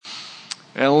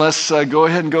And let's go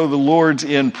ahead and go to the Lord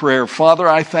in prayer. Father,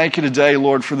 I thank you today,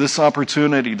 Lord, for this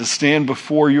opportunity to stand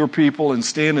before your people and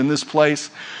stand in this place.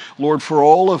 Lord, for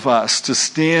all of us to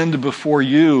stand before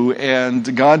you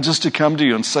and, God, just to come to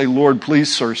you and say, Lord,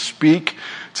 please, sir, speak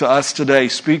to us today.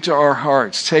 Speak to our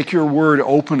hearts. Take your word,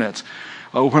 open it.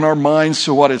 Open our minds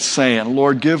to what it's saying.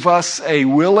 Lord, give us a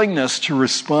willingness to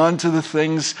respond to the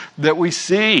things that we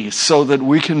see so that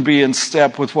we can be in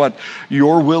step with what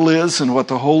your will is and what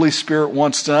the Holy Spirit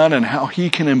wants done and how he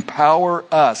can empower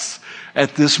us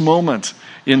at this moment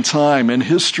in time, in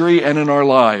history, and in our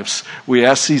lives. We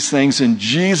ask these things in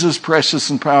Jesus' precious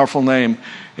and powerful name.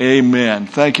 Amen.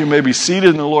 Thank you. You may be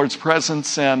seated in the Lord's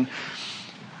presence. And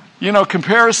you know,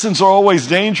 comparisons are always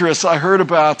dangerous. I heard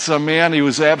about a man, he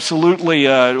was absolutely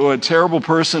a terrible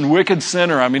person, wicked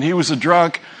sinner. I mean, he was a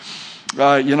drunk. He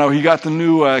got the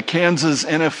new Kansas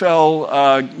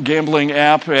NFL gambling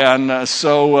app, and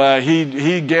so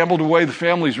he gambled away the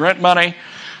family's rent money.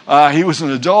 He was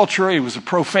an adulterer. He was a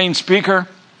profane speaker.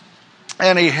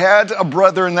 And he had a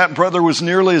brother, and that brother was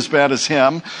nearly as bad as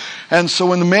him. And so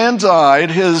when the man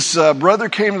died, his brother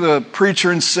came to the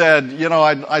preacher and said, you know,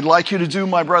 I'd like you to do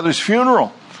my brother's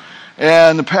funeral.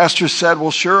 And the pastor said, well,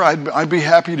 sure, I'd be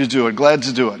happy to do it, glad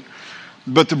to do it.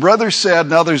 But the brother said,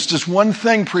 now there's just one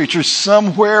thing, preacher,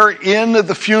 somewhere in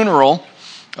the funeral,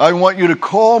 I want you to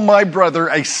call my brother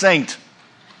a saint.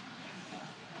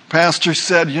 Pastor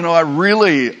said, you know, I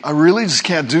really just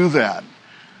can't do that.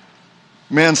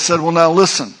 Man said, well, now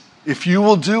listen, if you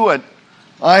will do it,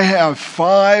 I have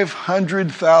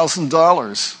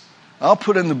 $500,000. I'll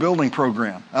put in the building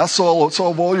program. I'll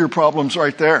solve all your problems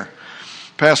right there.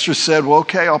 Pastor said, well,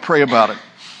 okay, I'll pray about it.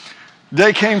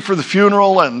 Day came for the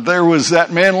funeral, and there was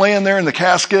that man laying there in the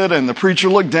casket, and the preacher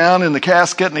looked down in the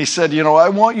casket, and he said, you know, I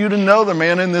want you to know the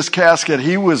man in this casket,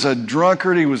 he was a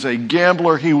drunkard, he was a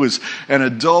gambler, he was an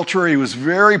adulterer, he was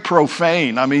very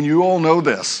profane. I mean, you all know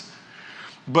this.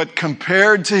 But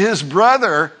compared to his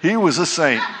brother, he was a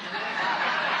saint.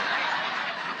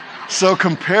 So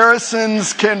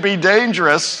comparisons can be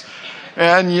dangerous,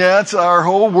 and yet our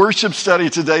whole worship study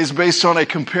today is based on a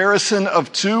comparison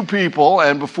of two people.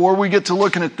 And before we get to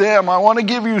looking at them, I want to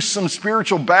give you some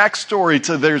spiritual backstory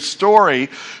to their story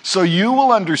so you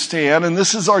will understand, and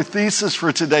this is our thesis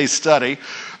for today's study,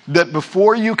 that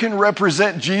before you can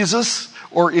represent Jesus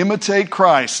or imitate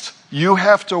Christ, you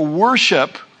have to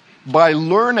worship by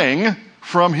learning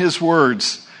from his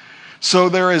words. So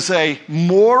there is a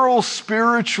moral,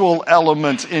 spiritual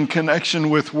element in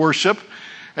connection with worship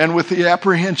and with the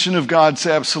apprehension of God's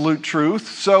absolute truth.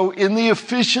 So in the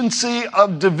efficiency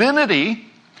of divinity,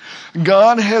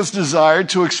 God has desired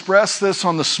to express this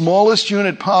on the smallest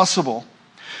unit possible.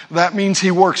 That means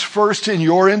he works first in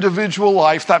your individual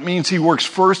life. That means he works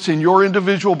first in your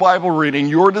individual Bible reading,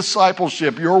 your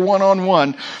discipleship, your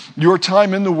one-on-one, your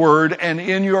time in the Word, and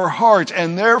in your heart.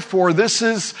 And therefore, this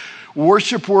is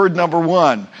worship word number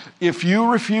one. If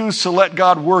you refuse to let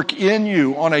God work in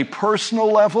you on a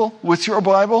personal level with your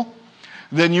Bible,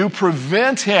 then you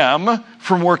prevent him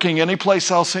from working anyplace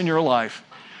else in your life.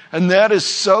 And that is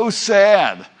so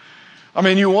sad. I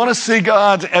mean, you want to see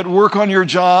God at work on your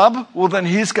job? Well, then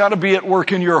he's got to be at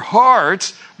work in your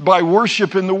heart by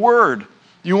worship in the Word.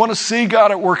 You want to see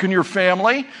God at work in your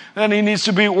family? Then he needs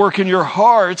to be at work in your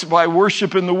heart by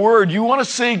worship in the Word. You want to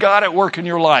see God at work in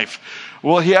your life?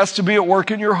 Well, he has to be at work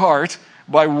in your heart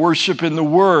by worship in the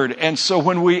Word. And so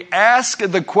when we ask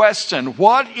the question,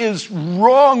 what is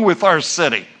wrong with our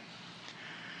city?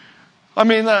 I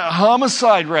mean, the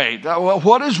homicide rate.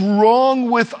 What is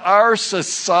wrong with our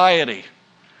society?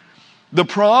 The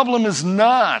problem is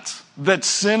not that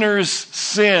sinners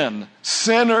sin.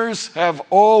 Sinners have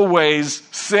always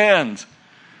sinned.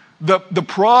 The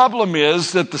problem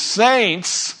is that the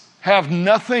saints have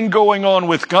nothing going on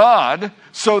with God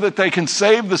so that they can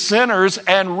save the sinners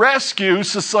and rescue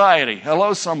society.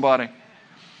 Hello, somebody.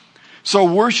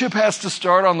 So worship has to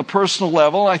start on the personal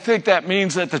level. I think that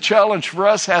means that the challenge for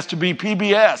us has to be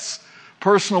PBS,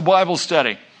 Personal Bible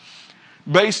Study,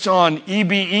 based on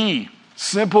EBE,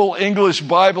 Simple English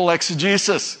Bible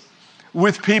Exegesis,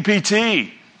 with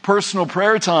PPT, Personal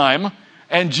Prayer Time,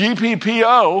 and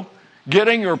GPPO,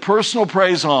 Getting Your Personal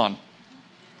Praise On.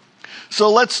 So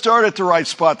let's start at the right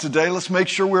spot today. Let's make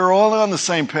sure we're all on the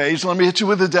same page. Let me hit you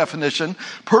with a definition.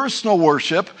 Personal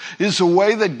worship is a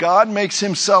way that God makes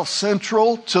himself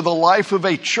central to the life of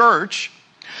a church,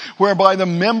 whereby the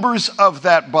members of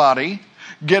that body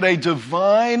get a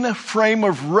divine frame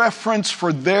of reference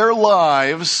for their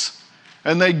lives,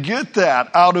 and they get that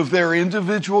out of their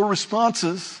individual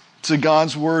responses to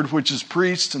God's word, which is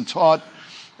preached and taught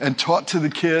and taught to the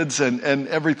kids and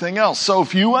everything else. So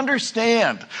if you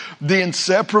understand the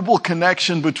inseparable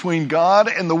connection between God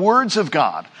and the words of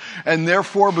God, and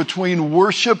therefore between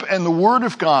worship and the Word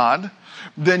of God,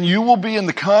 then you will be in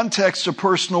the context of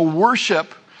personal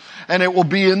worship, and it will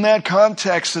be in that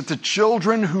context that the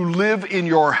children who live in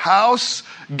your house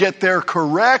get their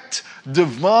correct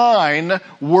divine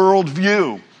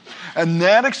worldview. And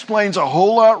that explains a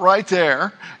whole lot right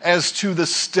there as to the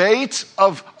state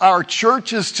of our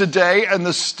churches today and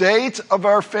the state of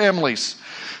our families.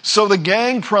 So the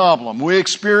gang problem we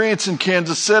experience in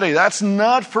Kansas City, that's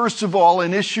not, first of all,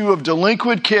 an issue of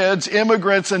delinquent kids,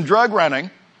 immigrants, and drug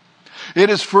running. It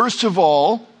is, first of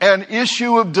all, an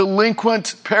issue of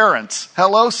delinquent parents.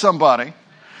 Hello, somebody.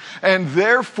 And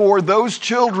therefore, those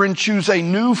children choose a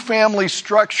new family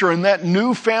structure, and that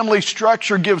new family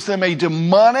structure gives them a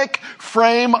demonic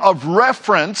frame of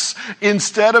reference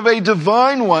instead of a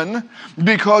divine one,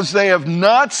 because they have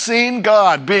not seen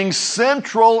God being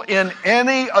central in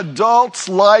any adult's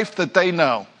life that they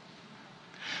know.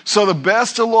 So the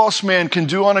best a lost man can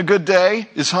do on a good day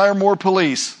is hire more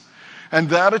police.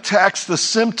 And that attacks the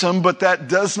symptom, but that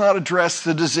does not address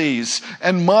the disease.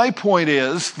 And my point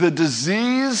is, the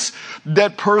disease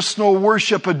that personal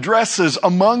worship addresses,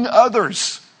 among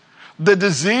others, the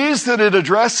disease that it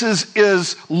addresses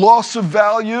is loss of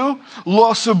value,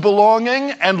 loss of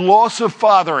belonging, and loss of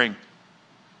fathering.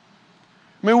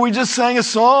 I mean, we just sang a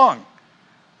song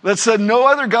that said no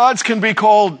other gods can be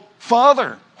called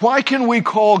Father. Why can we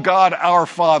call God our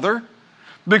Father?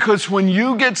 Because when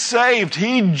you get saved,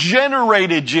 He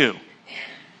generated you.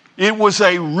 It was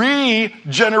a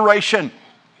regeneration.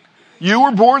 You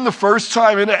were born the first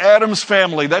time into Adam's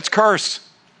family. That's cursed.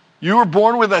 You were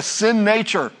born with a sin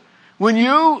nature. When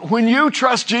you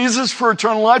trust Jesus for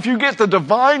eternal life, you get the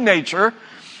divine nature.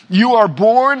 You are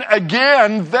born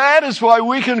again. That is why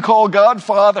we can call God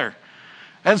Father.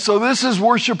 And so this is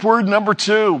worship word number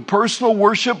 2. Personal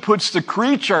worship puts the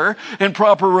creature in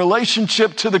proper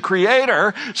relationship to the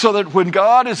Creator so that when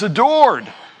God is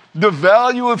adored, the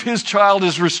value of His child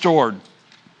is restored.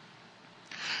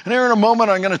 And here in a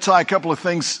moment, I'm going to tie a couple of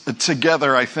things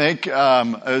together, I think.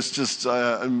 It's just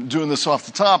I'm doing this off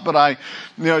the top, but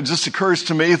it just occurs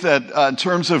to me that in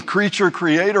terms of creature,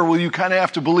 creator, well, you kind of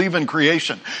have to believe in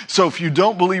creation. So if you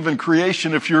don't believe in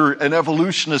creation, if you're an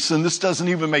evolutionist, then this doesn't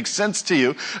even make sense to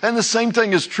you. And the same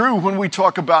thing is true when we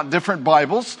talk about different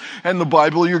Bibles, and the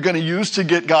Bible you're going to use to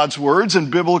get God's words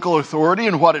and biblical authority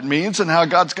and what it means and how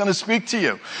God's going to speak to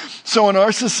you. So in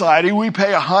our society, we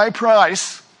pay a high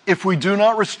price if we do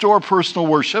not restore personal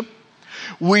worship.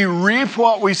 We reap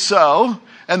what we sow,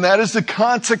 and that is the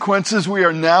consequences we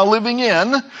are now living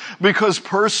in, because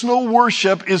personal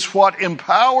worship is what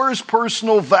empowers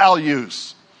personal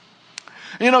values.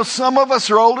 You know, some of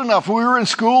us are old enough. We were in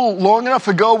school long enough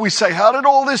ago. We say, how did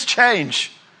all this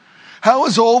change? How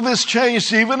has all this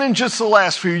changed even in just the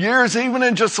last few years, even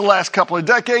in just the last couple of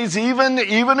decades, even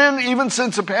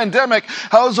since the pandemic?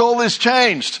 How has all this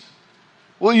changed?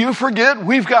 Well, you forget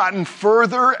we've gotten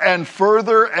further and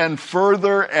further and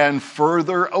further and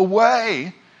further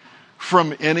away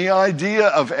from any idea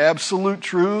of absolute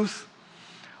truth,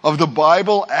 of the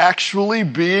Bible actually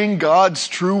being God's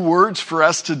true words for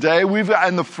us today.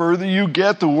 And the further you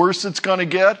get, the worse it's going to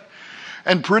get.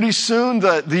 And pretty soon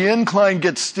the incline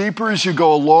gets steeper as you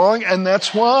go along, and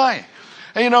that's why.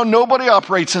 And nobody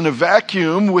operates in a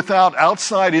vacuum without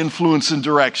outside influence and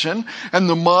direction. And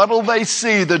the model they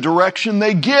see, the direction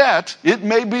they get, it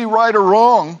may be right or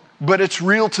wrong, but it's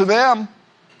real to them.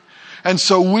 And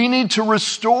so we need to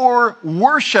restore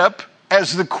worship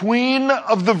as the queen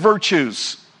of the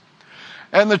virtues.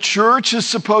 And the church is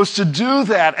supposed to do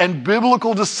that. And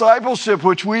biblical discipleship,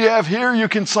 which we have here, you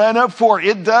can sign up for.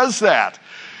 It does that.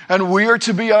 And we are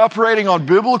to be operating on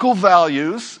biblical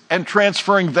values and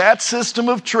transferring that system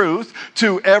of truth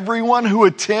to everyone who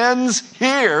attends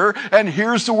here and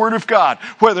hears the Word of God,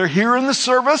 whether here in the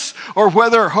service or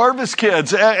whether Harvest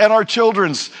Kids and our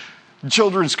children's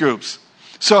groups.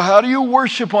 So how do you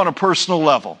worship on a personal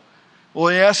level?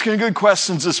 Well, you're asking good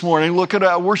questions this morning. Look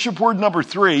at worship word number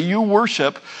 3. You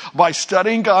worship by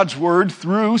studying God's Word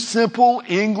through simple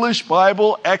English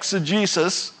Bible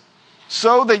exegesis,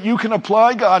 so that you can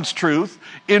apply God's truth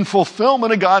in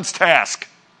fulfillment of God's task.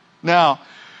 Now,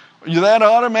 that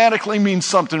automatically means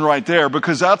something right there,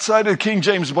 because outside of the King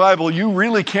James Bible, you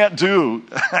really can't do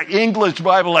English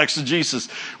Bible exegesis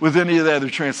with any of the other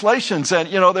translations. And,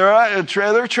 there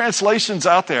are translations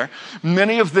out there.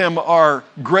 Many of them are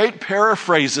great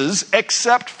paraphrases,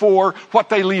 except for what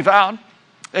they leave out.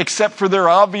 except for their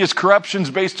obvious corruptions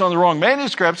based on the wrong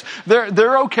manuscripts.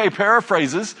 They're okay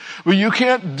paraphrases. Well, you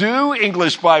can't do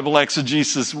English Bible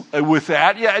exegesis with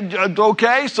that. Yeah,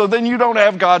 okay, so then you don't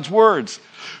have God's words.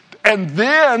 And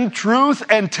then truth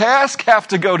and task have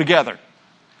to go together.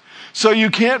 So you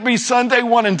can't be Sunday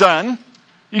one and done.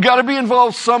 You got to be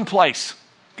involved someplace.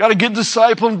 Got to get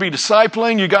discipling, be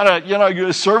discipling. You got to, you're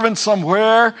a servant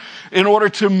somewhere in order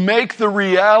to make the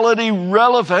reality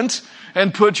relevant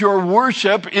and put your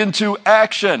worship into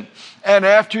action. And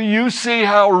after you see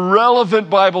how relevant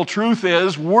Bible truth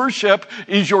is, worship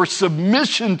is your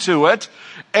submission to it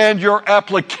and your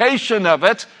application of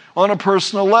it on a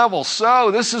personal level.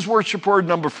 So this is worship word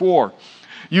number 4.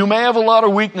 You may have a lot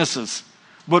of weaknesses,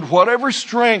 but whatever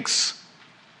strengths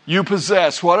you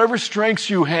possess, whatever strengths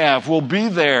you have will be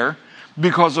there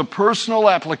because of personal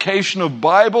application of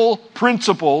Bible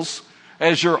principles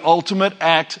as your ultimate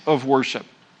act of worship.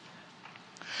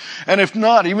 And if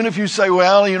not, even if you say,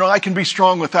 well, I can be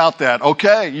strong without that.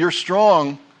 Okay, you're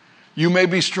strong. You may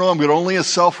be strong, but only a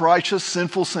self-righteous,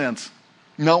 sinful sense.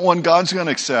 Not one God's going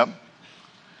to accept.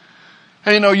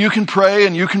 And you can pray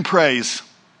and you can praise.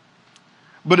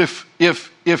 But if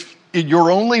your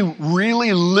only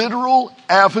really literal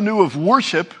avenue of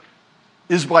worship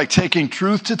is by taking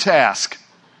truth to task,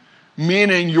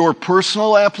 meaning your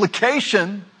personal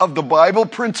application of the Bible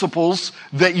principles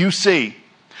that you see.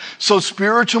 So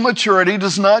spiritual maturity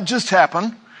does not just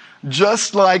happen,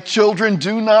 just like children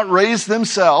do not raise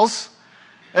themselves.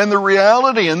 And the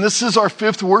reality, and this is our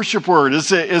 5th worship word, is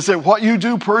that what you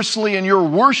do personally in your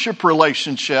worship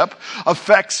relationship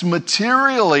affects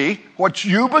materially what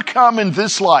you become in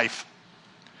this life.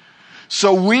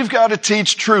 So we've got to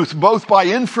teach truth both by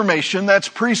information, that's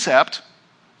precept,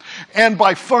 and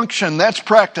by function, that's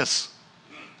practice.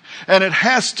 And it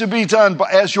has to be done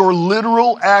as your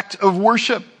literal act of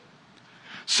worship.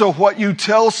 So what you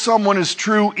tell someone is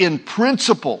true in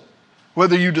principle,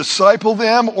 whether you disciple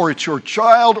them or it's your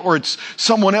child or it's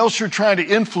someone else you're trying to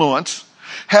influence,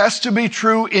 has to be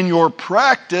true in your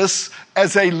practice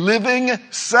as a living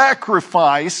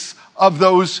sacrifice of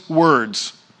those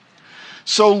words.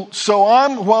 So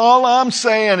all I'm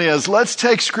saying is, let's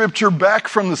take Scripture back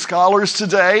from the scholars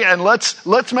today and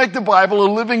let's make the Bible a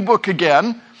living book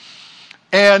again.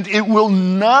 And it will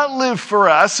not live for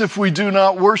us if we do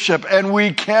not worship. And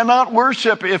we cannot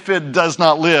worship if it does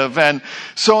not live. And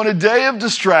so in a day of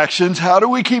distractions, how do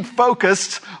we keep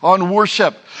focused on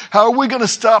worship? How are we going to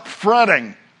stop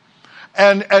fronting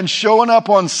and showing up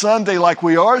on Sunday like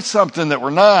we are something that we're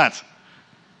not?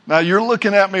 Now you're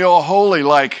looking at me all holy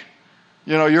like,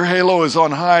 your halo is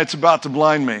on high, it's about to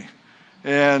blind me.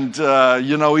 And,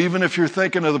 even if you're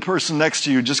thinking of the person next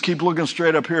to you, just keep looking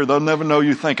straight up here. They'll never know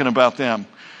you're thinking about them.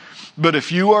 But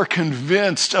if you are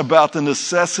convinced about the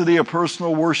necessity of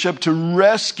personal worship to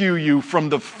rescue you from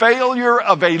the failure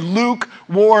of a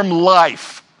lukewarm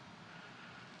life,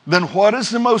 then what is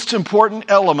the most important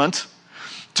element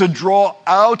to draw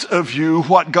out of you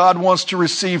what God wants to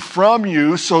receive from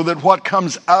you so that what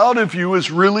comes out of you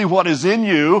is really what is in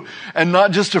you and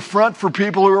not just a front for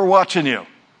people who are watching you?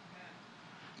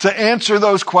 To answer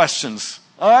those questions,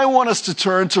 I want us to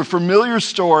turn to a familiar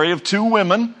story of 2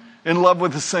 women in love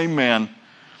with the same man.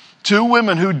 2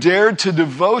 women who dared to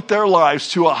devote their lives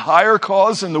to a higher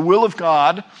cause in the will of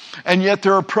God, and yet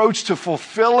their approach to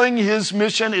fulfilling His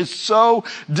mission is so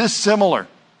dissimilar.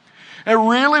 And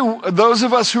really, those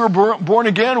of us who are born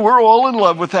again, we're all in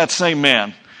love with that same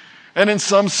man. And in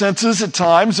some senses, at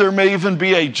times, there may even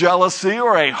be a jealousy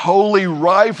or a holy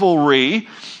rivalry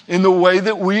in the way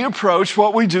that we approach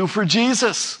what we do for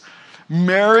Jesus.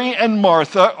 Mary and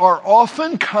Martha are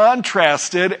often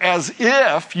contrasted as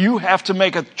if you have to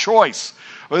make a choice.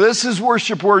 Well, this is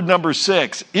worship word number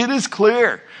 6. It is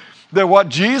clear that what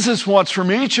Jesus wants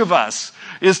from each of us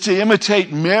is to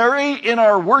imitate Mary in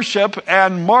our worship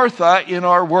and Martha in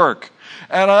our work.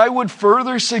 And I would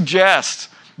further suggest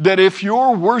that if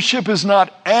your worship is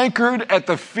not anchored at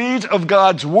the feet of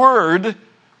God's Word,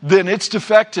 then it's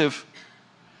defective.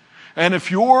 And if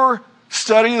your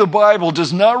study of the Bible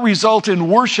does not result in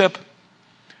worship,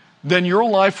 then your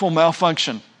life will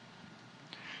malfunction.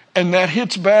 And that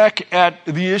hits back at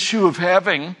the issue of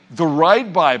having the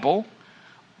right Bible,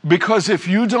 because if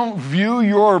you don't view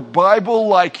your Bible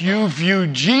like you view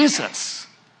Jesus,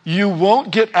 you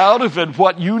won't get out of it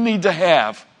what you need to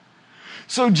have.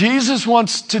 So Jesus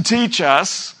wants to teach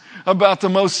us about the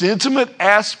most intimate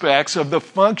aspects of the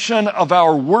function of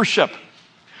our worship,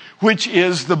 which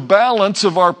is the balance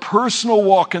of our personal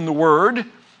walk in the Word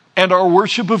and our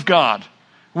worship of God.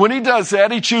 When He does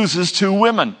that, He chooses 2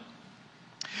 women.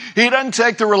 He doesn't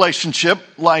take the relationship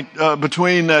like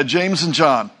between James and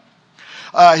John.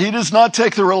 He does not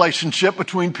take the relationship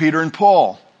between Peter and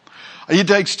Paul. He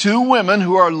takes two women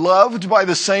who are loved by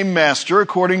the same master,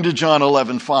 according to John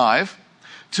 11:5.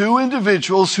 Two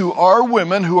individuals who are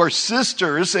women, who are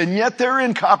sisters, and yet they're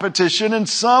in competition in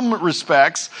some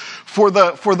respects for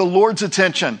the Lord's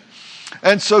attention.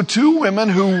 And so two women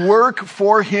who work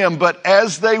for him, but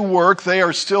as they work, they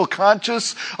are still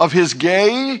conscious of his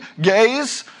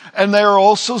gaze, and they are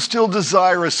also still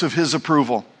desirous of his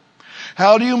approval.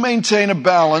 How do you maintain a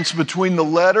balance between the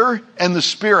letter and the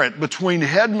spirit, between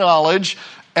head knowledge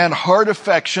and heart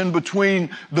affection, between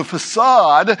the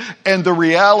facade and the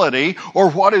reality, or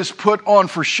what is put on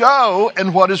for show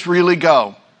and what is really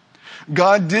go?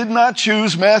 God did not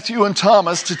choose Matthew and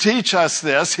Thomas to teach us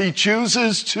this. He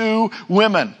chooses two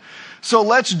women. So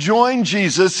let's join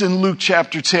Jesus in Luke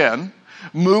chapter 10,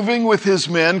 moving with his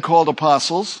men called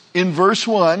apostles. In verse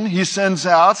 1, he sends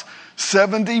out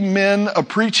 70 men a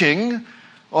preaching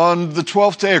on the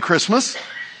 12th day of Christmas.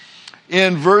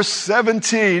 In verse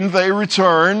 17, they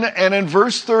return, and in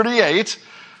verse 38,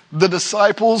 the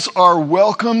disciples are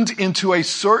welcomed into a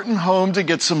certain home to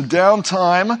get some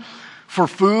downtime for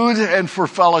food and for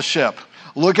fellowship.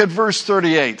 Look at verse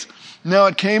 38. Now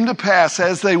it came to pass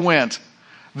as they went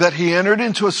that he entered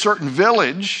into a certain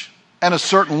village, and a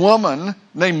certain woman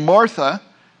named Martha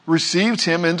received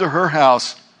him into her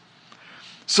house.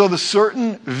 So the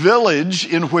certain village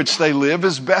in which they live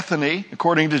is Bethany,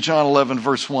 according to John 11,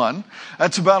 verse 1.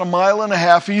 That's about 1.5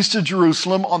 miles east of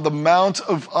Jerusalem on the Mount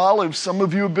of Olives. Some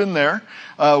of you have been there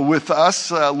with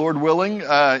us, Lord willing,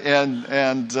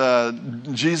 and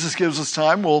Jesus gives us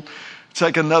time. We'll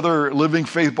take another Living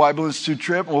Faith Bible Institute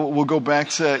trip. We'll go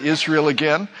back to Israel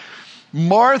again.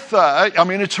 Martha,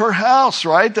 it's her house,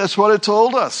 right? That's what it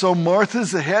told us. So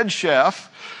Martha's the head chef.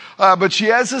 But she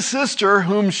has a sister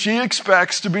whom she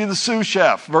expects to be the sous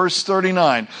chef. Verse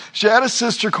 39. She had a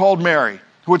sister called Mary,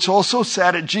 which also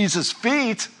sat at Jesus'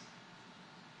 feet.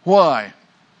 Why?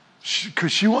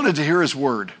 Because she wanted to hear his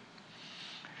word.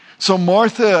 So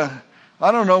Martha,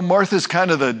 Martha's kind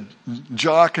of the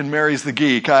jock and Mary's the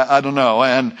geek. I don't know.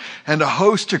 And to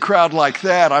host a crowd like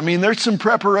that, there's some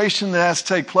preparation that has to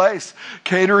take place.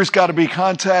 Caterer's got to be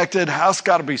contacted. House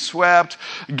got to be swept.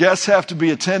 Guests have to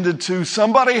be attended to.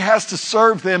 Somebody has to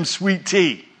serve them sweet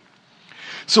tea.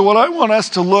 So what I want us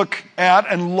to look at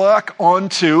and lock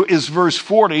onto is verse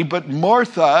 40. But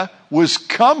Martha was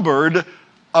cumbered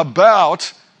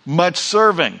about much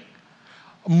serving.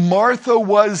 Martha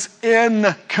was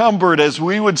encumbered, as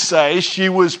we would say. She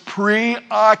was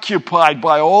preoccupied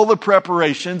by all the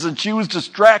preparations, and she was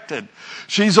distracted.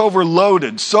 She's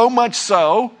overloaded, so much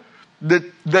so that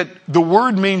the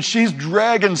word means she's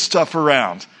dragging stuff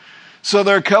around. So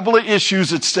there are a couple of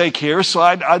issues at stake here, so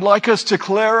I'd like us to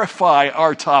clarify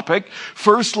our topic.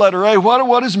 First, letter A,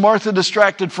 what is Martha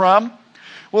distracted from?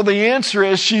 Well, the answer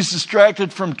is she's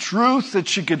distracted from truth that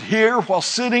she could hear while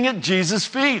sitting at Jesus'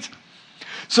 feet.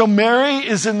 So Mary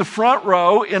is in the front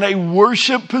row in a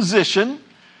worship position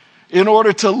in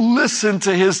order to listen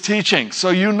to his teaching.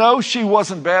 So she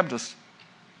wasn't Baptist.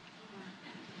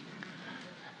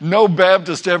 No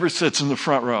Baptist ever sits in the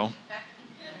front row.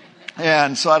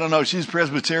 And so I don't know, she's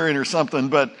Presbyterian or something,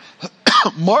 but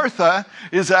Martha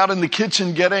is out in the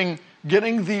kitchen getting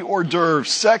the hors d'oeuvres.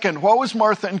 Second, what was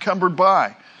Martha encumbered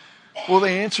by? Well, the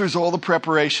answer is all the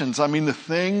preparations. The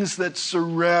things that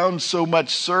surround so much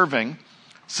serving.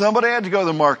 Somebody had to go to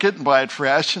the market and buy it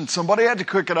fresh, and somebody had to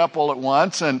cook it up all at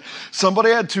once, and somebody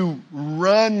had to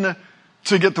run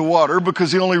to get the water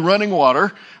because the only running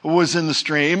water was in the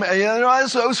stream. And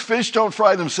those fish don't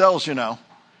fry themselves,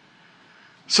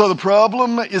 So the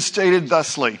problem is stated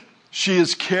thusly. She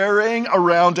is carrying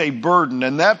around a burden,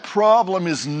 and that problem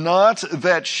is not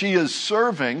that she is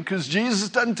serving, because Jesus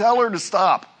doesn't tell her to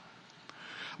stop.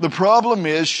 The problem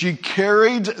is she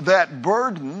carried that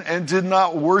burden and did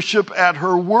not worship at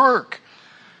her work.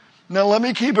 Now let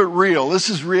me keep it real. This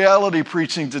is reality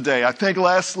preaching today. I think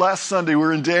last Sunday we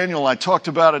were in Daniel. I talked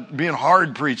about it being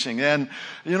hard preaching, and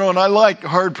and I like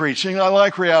hard preaching. I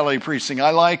like reality preaching.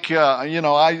 I like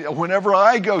whenever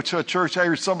I go to a church, I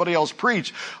hear somebody else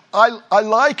preach. I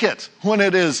like it when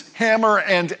it is hammer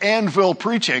and anvil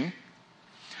preaching,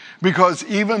 because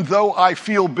even though I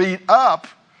feel beat up,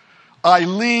 I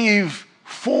leave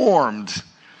formed.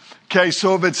 Okay,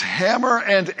 so if it's hammer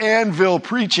and anvil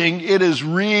preaching, it is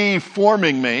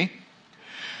reforming me.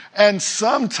 And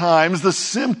sometimes the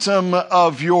symptom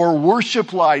of your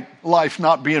worship life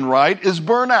not being right is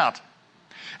burnout.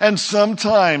 And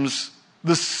sometimes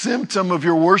The symptom of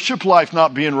your worship life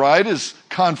not being right is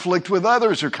conflict with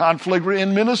others or conflict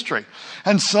in ministry.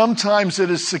 And sometimes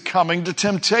it is succumbing to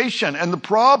temptation. And the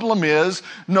problem is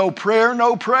no prayer,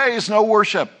 no praise, no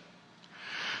worship.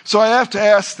 So I have to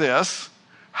ask this.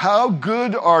 How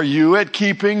good are you at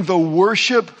keeping the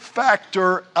worship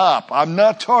factor up? I'm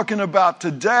not talking about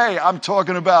today. I'm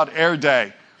talking about every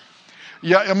day.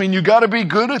 Yeah, I mean, you got to be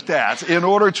good at that in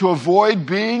order to avoid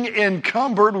being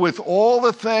encumbered with all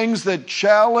the things that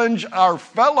challenge our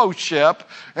fellowship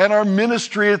and our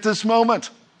ministry at this moment.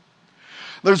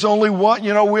 There's only one,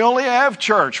 we only have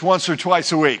church once or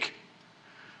twice a week.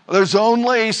 There's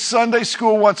only Sunday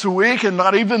school once a week, and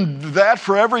not even that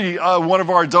for every one of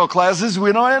our adult classes.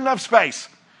 We don't have enough space.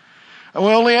 And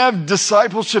we only have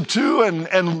discipleship 2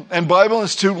 and Bible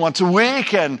Institute once a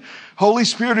week, and Holy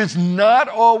Spirit is not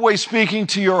always speaking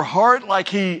to your heart like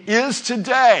He is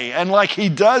today and like He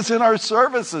does in our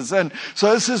services. And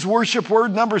so this is worship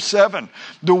word number 7.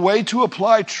 The way to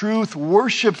apply truth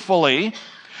worshipfully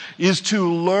is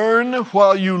to learn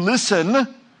while you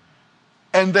listen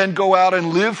and then go out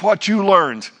and live what you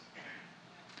learned.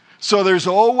 So there's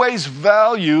always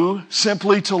value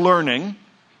simply to learning,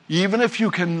 even if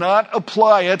you cannot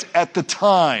apply it at the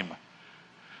time.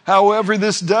 However,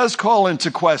 this does call into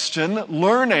question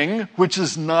learning which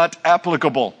is not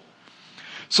applicable.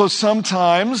 So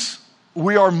sometimes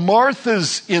we are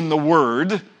Marthas in the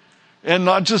Word and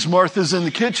not just Marthas in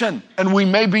the kitchen. And we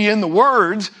may be in the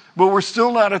Word, but we're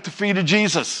still not at the feet of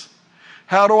Jesus.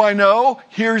 How do I know?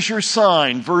 Here's your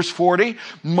sign. Verse 40,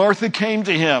 Martha came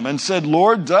to Him and said,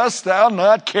 Lord, dost thou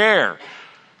not care?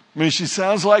 I mean, she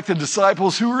sounds like the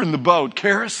disciples who were in the boat.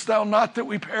 Carest thou not that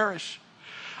we perish?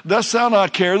 Dost thou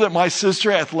not care that my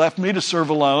sister hath left me to serve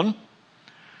alone?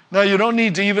 Now, you don't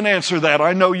need to even answer that.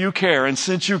 I know you care. And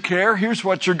since you care, here's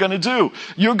what you're going to do.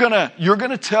 You're going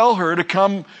to tell her to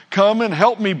come and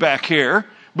help me back here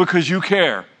because you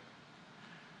care.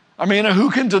 I mean, who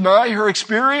can deny her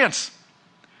experience?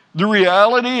 The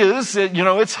reality is that,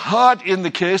 it's hot in the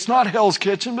kitchen. It's not Hell's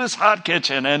Kitchen, but it's hot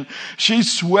kitchen. And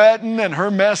she's sweating and her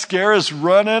mascara's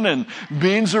running and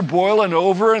beans are boiling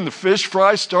over and the fish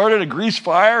fry started a grease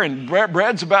fire and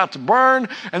bread's about to burn.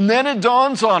 And then it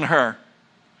dawns on her.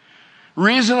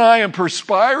 Reason I am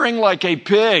perspiring like a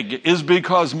pig is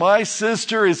because my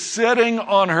sister is sitting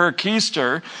on her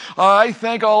keister. I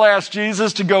think I'll ask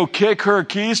Jesus to go kick her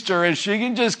keister and she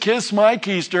can just kiss my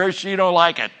keister if she don't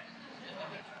like it.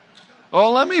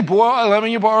 Oh, let me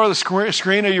borrow the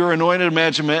screen of your anointed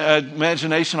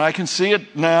imagination. I can see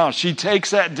it now. She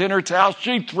takes that dinner towel.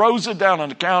 She throws it down on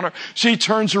the counter. She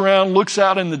turns around, looks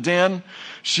out in the den.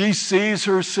 She sees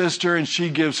her sister and she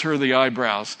gives her the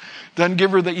eyebrows. Doesn't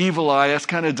give her the evil eye. That's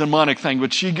kind of a demonic thing,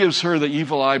 but she gives her the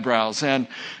evil eyebrows. And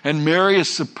Mary is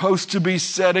supposed to be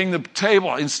setting the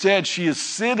table. Instead, she is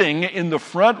sitting in the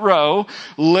front row,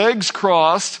 legs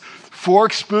crossed,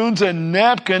 forks, spoons, and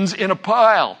napkins in a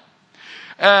pile.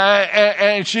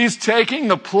 And she's taking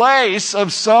the place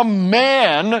of some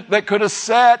man that could have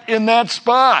sat in that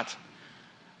spot.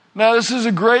 Now, this is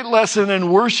a great lesson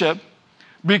in worship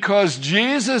because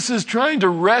Jesus is trying to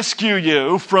rescue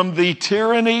you from the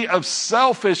tyranny of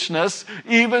selfishness,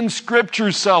 even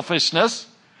Scripture selfishness,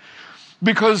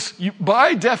 because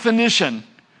by definition,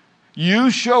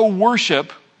 you show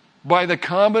worship by the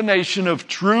combination of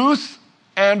truth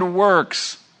and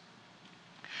works.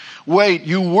 Wait,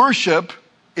 you worship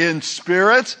in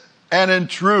spirit and in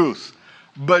truth.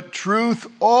 But truth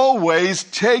always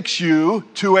takes you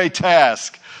to a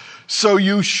task. So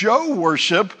you show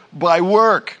worship by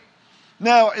work.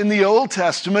 Now, in the Old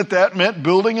Testament, that meant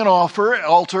building an altar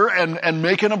and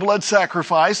making a blood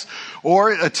sacrifice,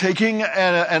 or taking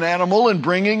an animal and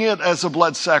bringing it as a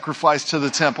blood sacrifice to the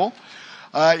temple.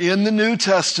 In the New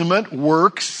Testament,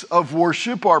 works of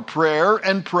worship are prayer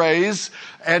and praise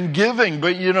and giving.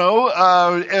 But,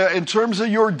 in terms of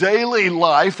your daily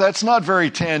life, that's not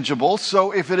very tangible.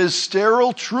 So if it is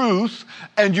sterile truth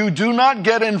and you do not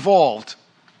get involved,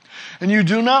 and you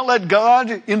do not let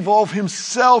God involve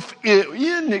Himself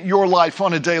in your life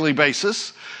on a daily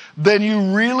basis, then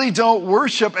you really don't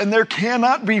worship, and there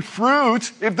cannot be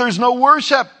fruit if there's no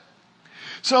worship.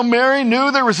 So Mary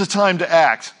knew there was a time to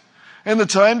act. And the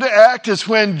time to act is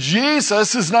when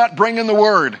Jesus is not bringing the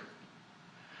word.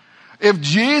 If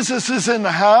Jesus is in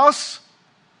the house,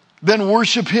 then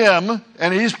worship Him.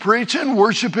 And He's preaching,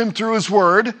 worship Him through His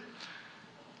word.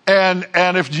 And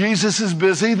if Jesus is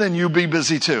busy, then you be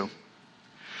busy too.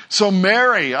 So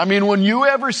Mary, when you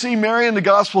ever see Mary in the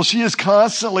gospel, she is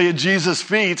constantly at Jesus'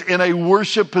 feet in a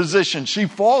worship position. She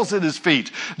falls at his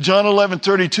feet. John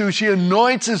 11:32. She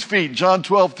anoints his feet. John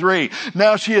 12:3.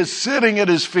 Now she is sitting at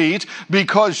his feet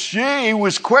because she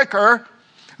was quicker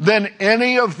than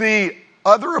any of the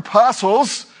other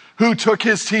apostles who took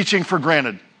his teaching for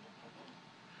granted.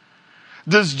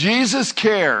 Does Jesus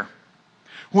care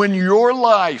when your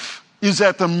life is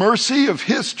at the mercy of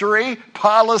history,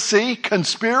 policy,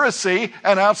 conspiracy,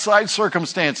 and outside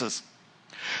circumstances?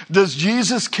 Does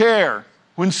Jesus care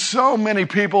when so many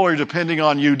people are depending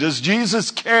on you? Does Jesus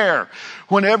care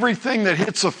when everything that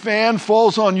hits a fan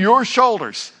falls on your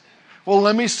shoulders? Well,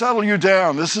 let me settle you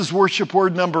down. This is worship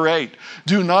word number 8.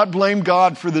 Do not blame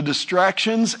God for the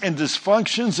distractions and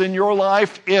dysfunctions in your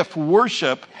life if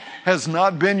worship has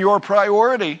not been your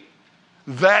priority.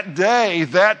 That day,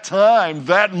 that time,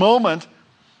 that moment.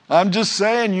 I'm just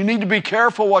saying, you need to be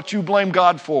careful what you blame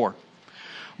God for.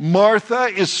 Martha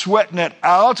is sweating it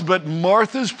out, but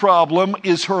Martha's problem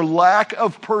is her lack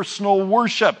of personal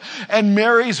worship. And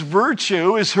Mary's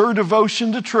virtue is her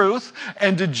devotion to truth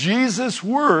and to Jesus'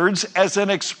 words as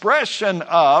an expression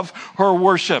of her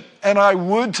worship. And I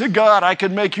would to God I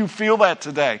could make you feel that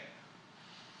today.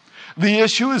 The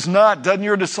issue is not, doesn't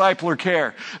your discipler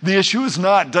care? The issue is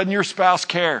not, doesn't your spouse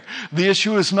care? The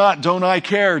issue is not, don't I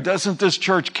care? Doesn't this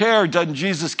church care? Doesn't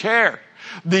Jesus care?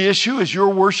 The issue is your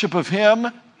worship of him,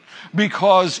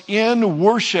 because in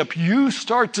worship you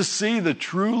start to see the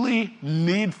truly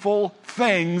needful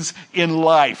things in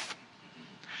life.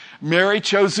 Mary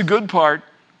chose the good part,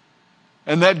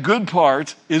 and that good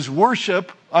part is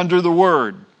worship under the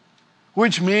word,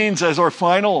 which means, as our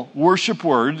final worship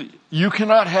word, you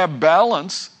cannot have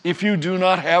balance if you do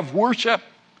not have worship.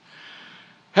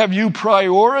 Have you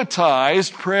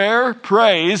prioritized prayer,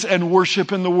 praise, and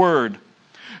worship in the Word?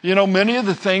 Many of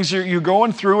the things you're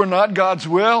going through are not God's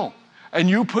will. And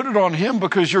you put it on him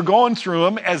because you're going through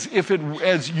them as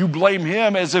you blame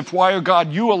him, as if, why,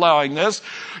 God, you allowing this?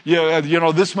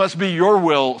 This must be your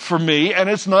will for me. And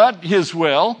it's not his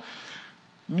will.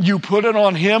 You put it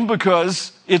on him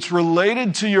because it's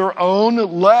related to your own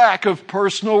lack of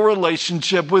personal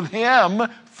relationship with him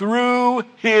through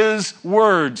his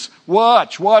words.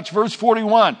 Watch verse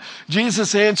 41.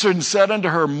 Jesus answered and said unto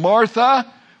her, Martha,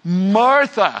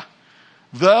 Martha,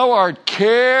 thou art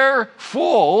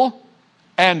careful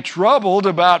and troubled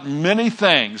about many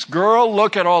things. Girl,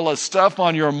 look at all the stuff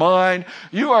on your mind.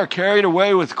 You are carried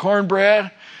away with cornbread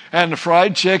and the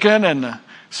fried chicken and the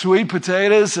sweet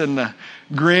potatoes and the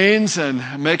greens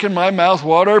and making my mouth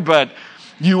water, but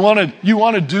you want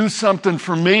to do something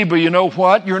for me, but you know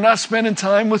what? You're not spending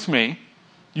time with me.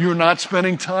 You're not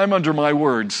spending time under my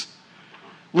words.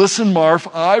 Listen, Marv,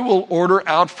 I will order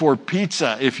out for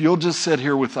pizza if you'll just sit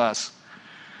here with us.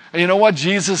 And you know what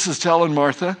Jesus is telling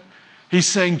Martha? He's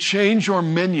saying, change your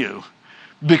menu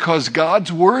because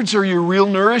God's words are your real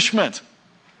nourishment.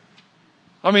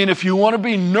 If you want to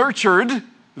be nurtured,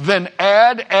 then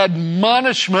add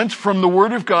admonishment from the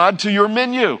Word of God to your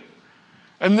menu.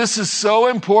 And this is so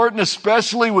important,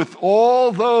 especially with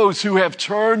all those who have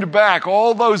turned back,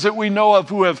 all those that we know of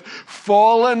who have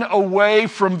fallen away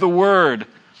from the Word.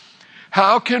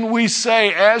 How can we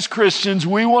say as Christians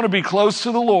we want to be close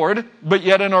to the Lord, but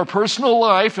yet in our personal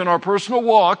life, in our personal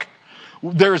walk,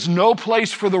 there's no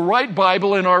place for the right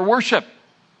Bible in our worship?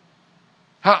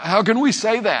 How can we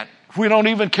say that if we don't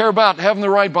even care about having the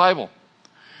right Bible?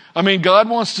 God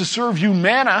wants to serve you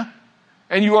manna,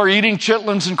 and you are eating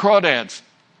chitlins and crawdads.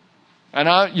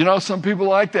 And some people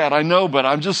like that, I know, but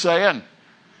I'm just saying,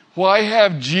 why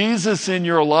have Jesus in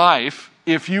your life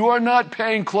if you are not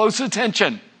paying close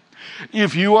attention?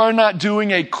 If you are not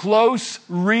doing a close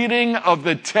reading of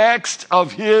the text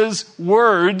of his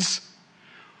words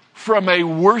from a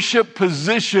worship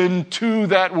position to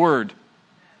that word?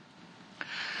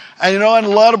 And in a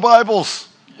lot of Bibles,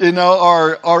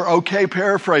 are okay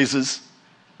paraphrases,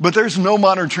 but there's no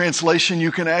modern translation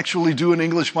you can actually do an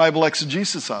English Bible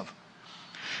exegesis of.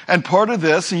 And part of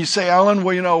this, and you say, Alan,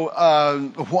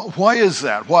 why is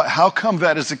that? How come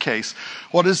that is the case?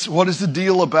 What is the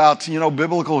deal about,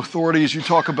 biblical authority as you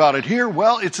talk about it here?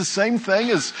 Well, it's the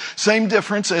same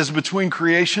difference as between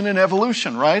creation and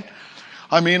evolution, right?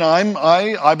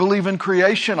 I believe in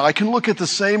creation. I can look at the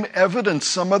same evidence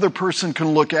some other person can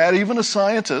look at, even a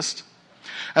scientist.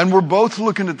 And we're both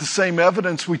looking at the same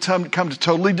evidence. We come to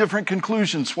totally different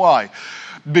conclusions. Why?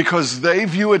 Because they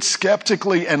view it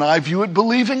skeptically and I view it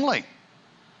believingly.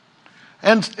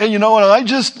 And you know, and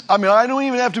I don't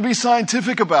even have to be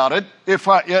scientific about it.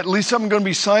 At least I'm going to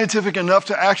be scientific enough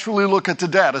to actually look at the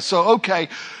data. So, okay,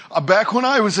 back when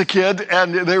I was a kid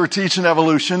and they were teaching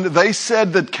evolution, they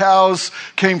said that cows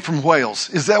came from whales.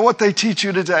 Is that what they teach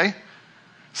you today?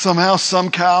 Somehow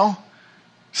some cow,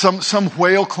 some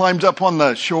whale climbed up on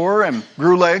the shore and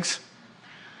grew legs?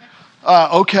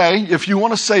 Okay, if you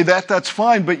want to say that, that's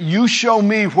fine, but you show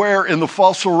me where in the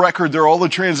fossil record there are all the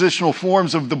transitional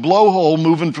forms of the blowhole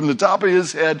moving from the top of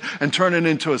his head and turning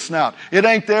into a snout. It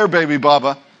ain't there, baby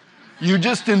Baba. You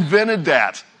just invented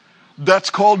that.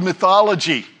 That's called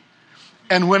mythology.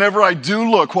 And whenever I do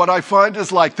look, what I find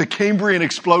is like the Cambrian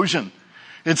explosion.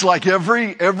 It's like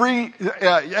every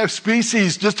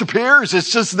species just appears.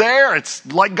 It's just there. It's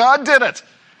like God did it.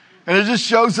 And it just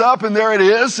shows up and there it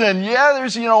is. And yeah,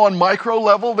 there's, on micro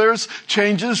level, there's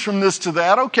changes from this to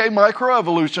that. Okay,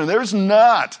 microevolution. There's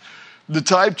not the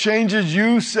type changes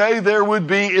you say there would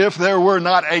be if there were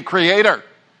not a creator.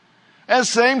 And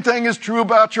same thing is true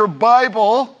about your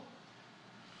Bible.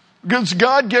 Because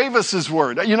God gave us His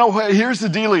Word. Here's the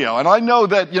dealio. And I know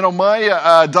that,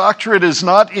 my doctorate is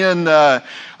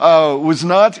was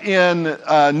not in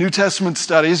New Testament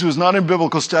studies, was not in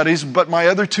biblical studies, but my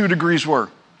other 2 degrees were.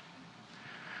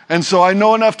 And so I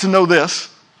know enough to know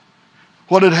this.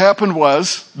 What had happened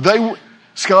was,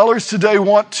 scholars today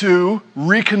want to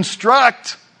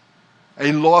reconstruct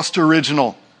a lost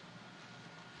original.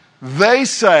 They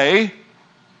say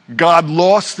God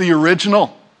lost the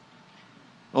original.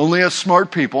 Only us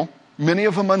smart people, many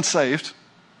of them unsaved,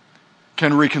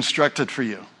 can reconstruct it for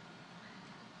you.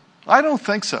 I don't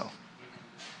think so.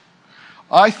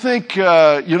 I think,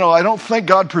 I don't think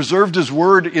God preserved His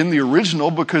Word in the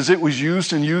original because it was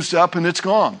used and used up and it's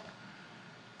gone.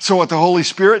 So what the Holy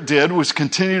Spirit did was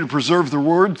continue to preserve the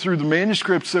Word through the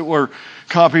manuscripts that were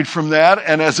copied from that,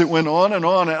 and as it went on and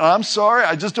on. And I'm sorry,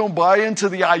 I just don't buy into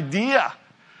the idea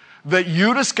that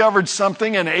you discovered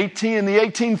something in the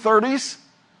 1830s,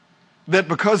 that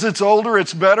because it's older,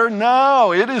 it's better.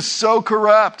 No, it is so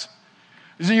corrupt.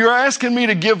 You're asking me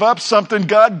to give up something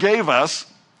God gave us.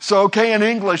 So, okay, in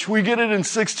English, we get it in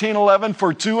 1611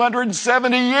 for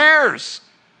 270 years.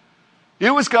 It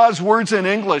was God's words in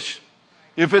English.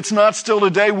 If it's not still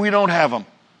today, we don't have them.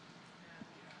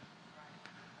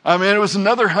 It was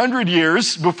another 100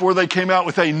 years before they came out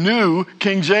with a new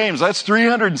King James. That's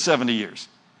 370 years.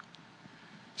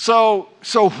 So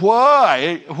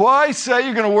why say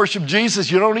you're going to worship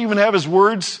Jesus? You don't even have His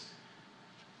words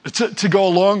to go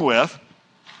along with.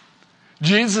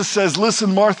 Jesus says,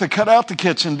 listen, Martha, cut out the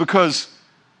kitchen because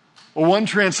one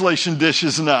translation dish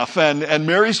is enough. And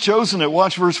Mary's chosen it.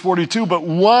 Watch verse 42. But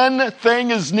one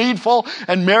thing is needful,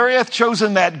 and Mary hath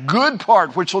chosen that good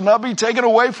part, which will not be taken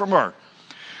away from her.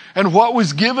 And what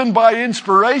was given by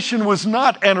inspiration was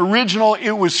not an original,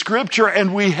 it was Scripture,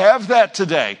 and we have that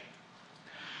today.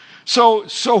 So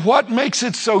what makes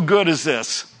it so good is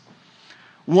this.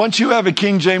 Once you have a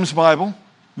King James Bible,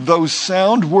 those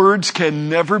sound words can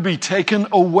never be taken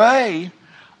away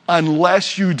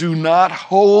unless you do not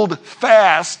hold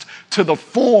fast to the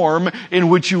form in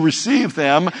which you receive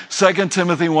them. 2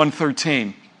 Timothy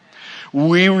 1:13.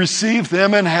 We received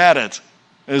them and had it.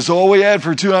 It's all we had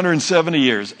for 270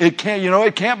 years. It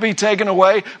can't be taken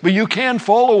away, but you can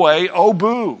fall away. Oh,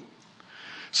 boo.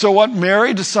 So what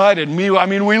Mary decided, we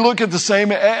look at the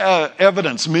same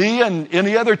evidence. Me and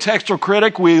any other textual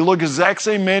critic, we look at the exact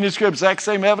same manuscript, exact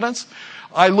same evidence.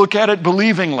 I look at it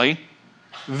believingly.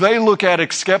 They look at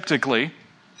it skeptically.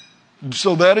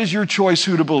 So that is your choice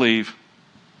who to believe.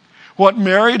 What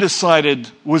Mary decided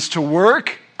was to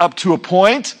work up to a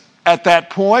point. At that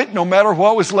point, no matter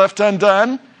what was left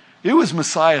undone, it was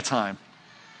Messiah time.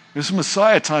 It was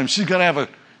Messiah time. She's going to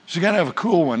have a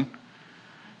cool one.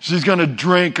 She's going to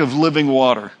drink of living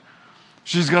water.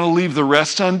 She's going to leave the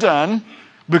rest undone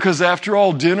because after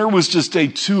all, dinner was just a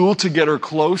tool to get her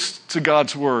close to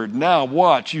God's Word. Now,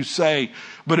 watch, you say,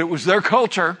 but it was their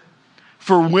culture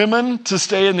for women to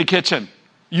stay in the kitchen.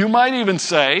 You might even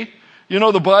say,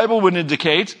 the Bible would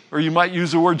indicate, or you might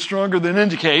use a word stronger than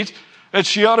indicate, that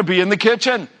she ought to be in the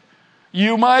kitchen.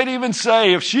 You might even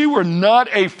say if she were not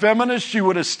a feminist, she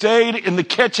would have stayed in the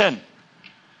kitchen.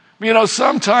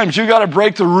 Sometimes you got to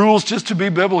break the rules just to be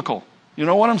biblical. You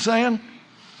know what I'm saying?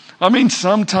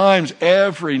 Sometimes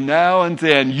every now and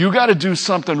then you got to do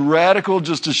something radical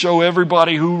just to show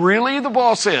everybody who really the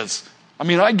boss is.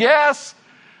 I guess,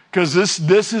 because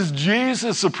this is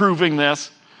Jesus approving this.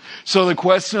 So the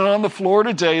question on the floor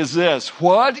today is this.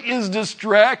 What is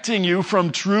distracting you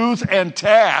from truth and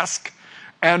task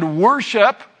and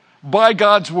worship by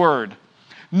God's Word?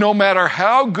 No matter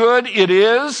how good it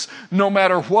is, no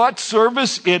matter what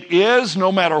service it is,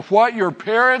 no matter what your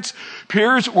parents,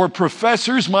 peers, or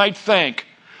professors might think,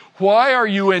 why are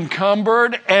you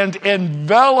encumbered and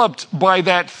enveloped by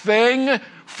that thing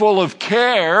full of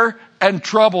care and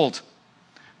troubled?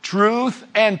 Truth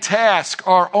and task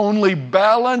are only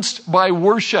balanced by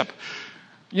worship.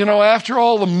 You know, after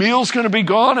all, the meal's going to be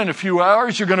gone in a few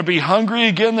hours. You're going to be hungry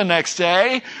again the next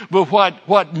day. But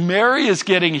what Mary is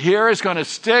getting here is going to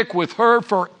stick with her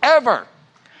forever,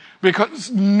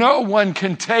 because no one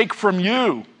can take from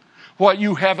you what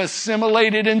you have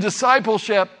assimilated in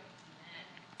discipleship.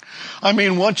 I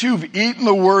mean, once you've eaten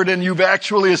the word and you've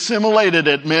actually assimilated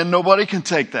it, man, nobody can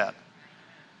take that.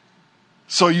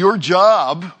 So your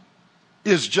job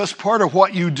is just part of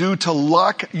what you do to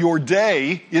lock your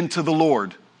day into the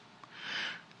Lord.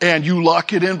 And you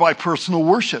lock it in by personal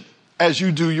worship as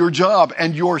you do your job.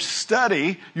 And your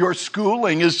study, your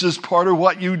schooling is just part of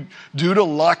what you do to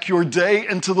lock your day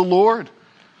into the Lord.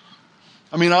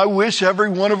 I mean, I wish every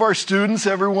one of our students,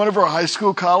 every one of our high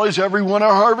school, college, every one of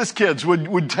our Harvest kids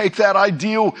would take that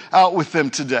ideal out with them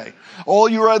today. All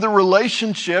your other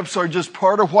relationships are just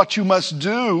part of what you must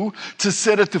do to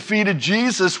sit at the feet of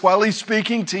Jesus while he's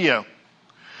speaking to you.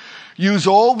 Use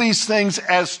all these things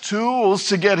as tools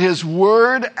to get his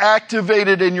word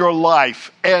activated in your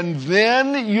life. And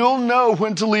then you'll know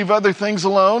when to leave other things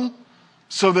alone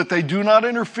so that they do not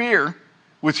interfere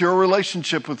with your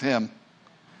relationship with him.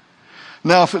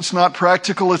 Now, if it's not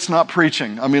practical, it's not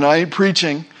preaching. I mean, I ain't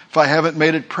preaching if I haven't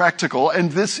made it practical.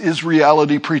 And this is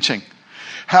reality preaching.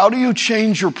 How do you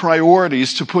change your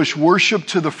priorities to push worship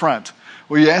to the front?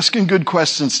 Well, you're asking good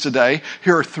questions today.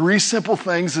 Here are 3 simple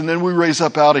things, and then we raise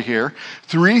up out of here.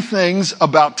 3 things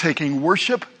about taking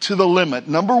worship to the limit.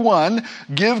 Number 1,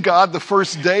 give God the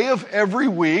first day of every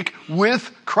week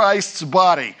with Christ's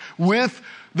body, with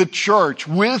the church,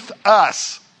 with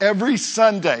us every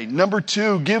Sunday. Number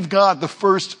 2, give God the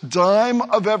first dime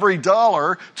of every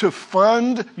dollar to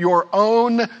fund your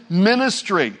own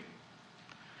ministry.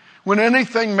 When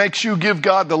anything makes you give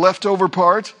God the leftover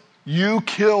part, you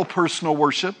kill personal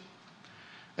worship.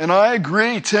 And I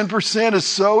agree, 10% is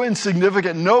so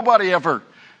insignificant. Nobody ever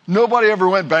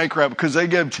went bankrupt because they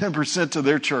gave 10% to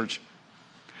their church.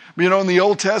 You know, in the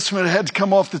Old Testament, it had to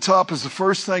come off the top as the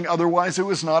first thing. Otherwise, it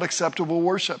was not acceptable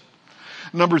worship.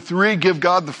 Number 3, give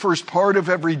God the first part of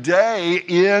every day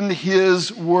in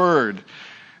his word.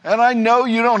 And I know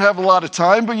you don't have a lot of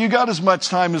time, but you got as much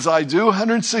time as I do,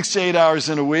 168 hours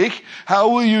in a week. How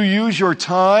will you use your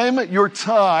time, your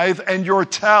tithe, and your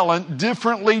talent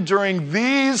differently during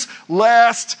these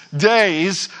last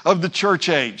days of the church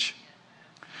age?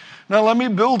 Now, let me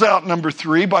build out number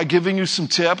 3 by giving you some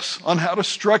tips on how to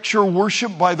structure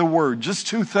worship by the word. Just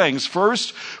 2 things.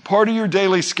 First, part of your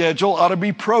daily schedule ought to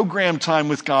be program time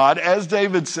with God, as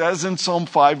David says in Psalm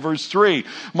 5, verse 3.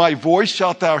 My voice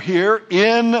shalt thou hear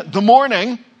in the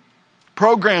morning,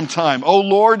 program time. O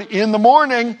Lord, in the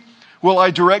morning will I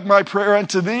direct my prayer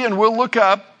unto thee, and will look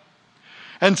up.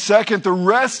 And second, the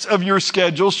rest of your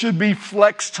schedule should be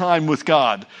flex time with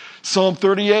God. Psalm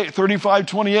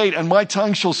 35:28, and my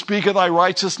tongue shall speak of thy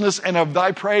righteousness and of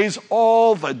thy praise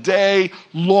all the day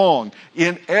long.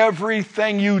 In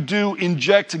everything you do,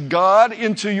 inject God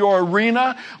into your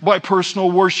arena by personal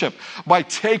worship, by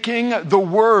taking the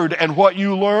word and what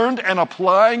you learned and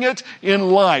applying it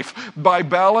in life, by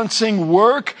balancing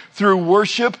work through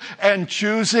worship and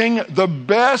choosing the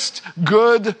best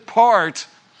good part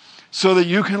so that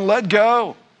you can let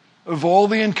go of all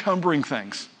the encumbering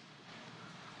things.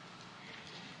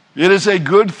 It is a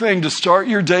good thing to start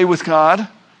your day with God,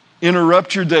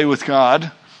 interrupt your day with God,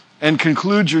 and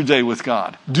conclude your day with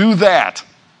God. Do that,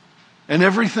 and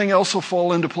everything else will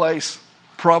fall into place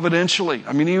providentially.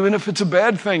 I mean, even if it's a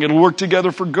bad thing, it'll work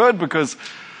together for good, because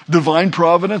divine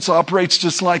providence operates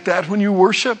just like that when you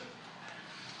worship.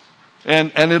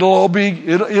 And it'll be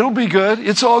good.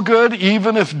 It's all good,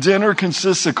 even if dinner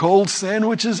consists of cold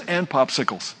sandwiches and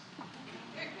popsicles.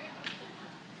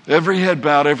 Every head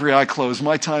bowed, every eye closed.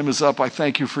 My time is up. I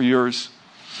thank you for yours.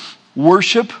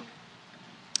 Worship,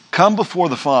 come before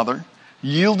the Father,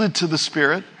 yielded to the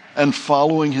Spirit, and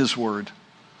following his word.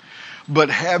 But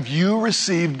have you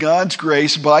received God's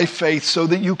grace by faith so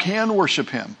that you can worship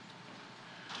him?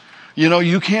 You know,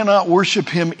 you cannot worship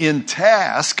him in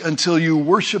task until you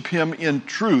worship him in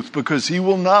truth, because he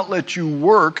will not let you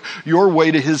work your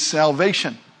way to his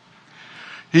salvation.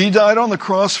 He died on the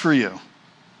cross for you.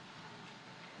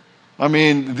 I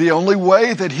mean, the only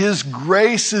way that his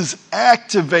grace is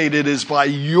activated is by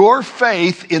your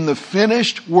faith in the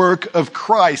finished work of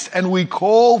Christ. And we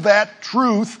call that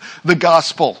truth the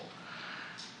gospel.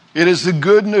 It is the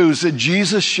good news that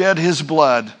Jesus shed his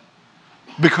blood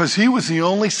because he was the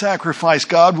only sacrifice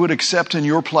God would accept in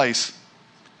your place.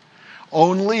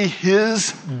 Only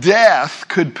his death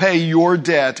could pay your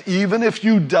debt. Even if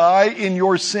you die in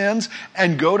your sins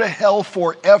and go to hell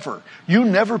forever, you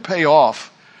never pay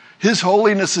off. His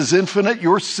holiness is infinite.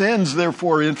 Your sins,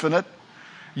 therefore, infinite.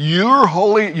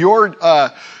 Your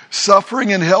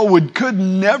suffering in hell could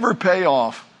never pay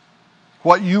off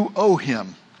what you owe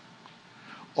him.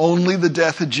 Only the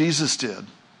death of Jesus did.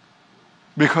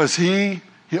 Because he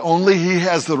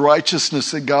has the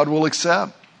righteousness that God will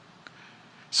accept.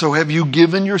 So have you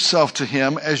given yourself to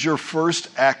him as your first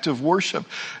act of worship?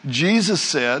 Jesus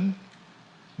said,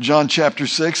 John chapter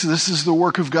 6, this is the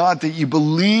work of God, that you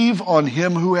believe on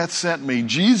him who hath sent me.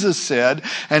 Jesus said,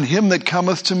 and him that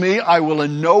cometh to me I will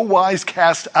in no wise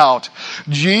cast out.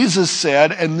 Jesus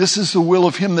said, and this is the will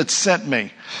of him that sent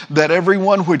me, that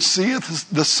everyone which seeth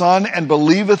the Son and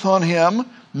believeth on him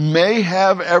may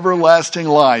have everlasting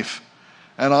life,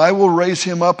 and I will raise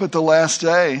him up at the last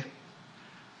day.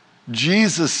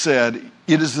 Jesus said,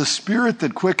 it is the Spirit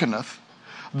that quickeneth,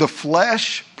 the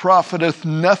flesh profiteth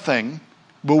nothing.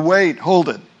 But wait, hold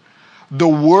it. The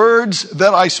words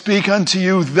that I speak unto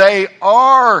you, they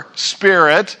are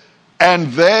spirit and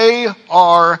they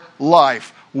are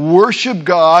life. Worship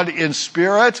God in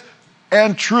spirit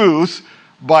and truth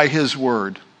by his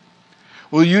word.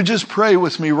 Will you just pray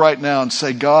with me right now and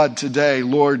say, God, today,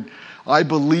 Lord, I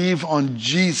believe on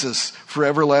Jesus for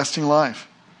everlasting life.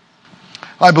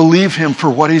 I believe him for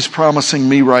what he's promising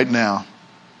me right now.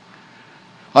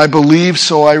 I believe,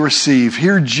 so I receive.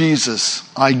 Here, Jesus,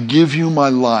 I give you my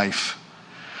life.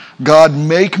 God,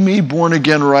 make me born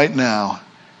again right now.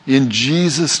 In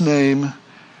Jesus' name,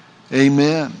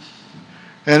 amen.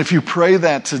 And if you pray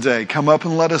that today, come up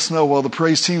and let us know. While the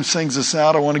praise team sings us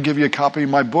out, I want to give you a copy of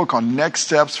my book on next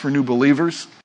steps for new believers.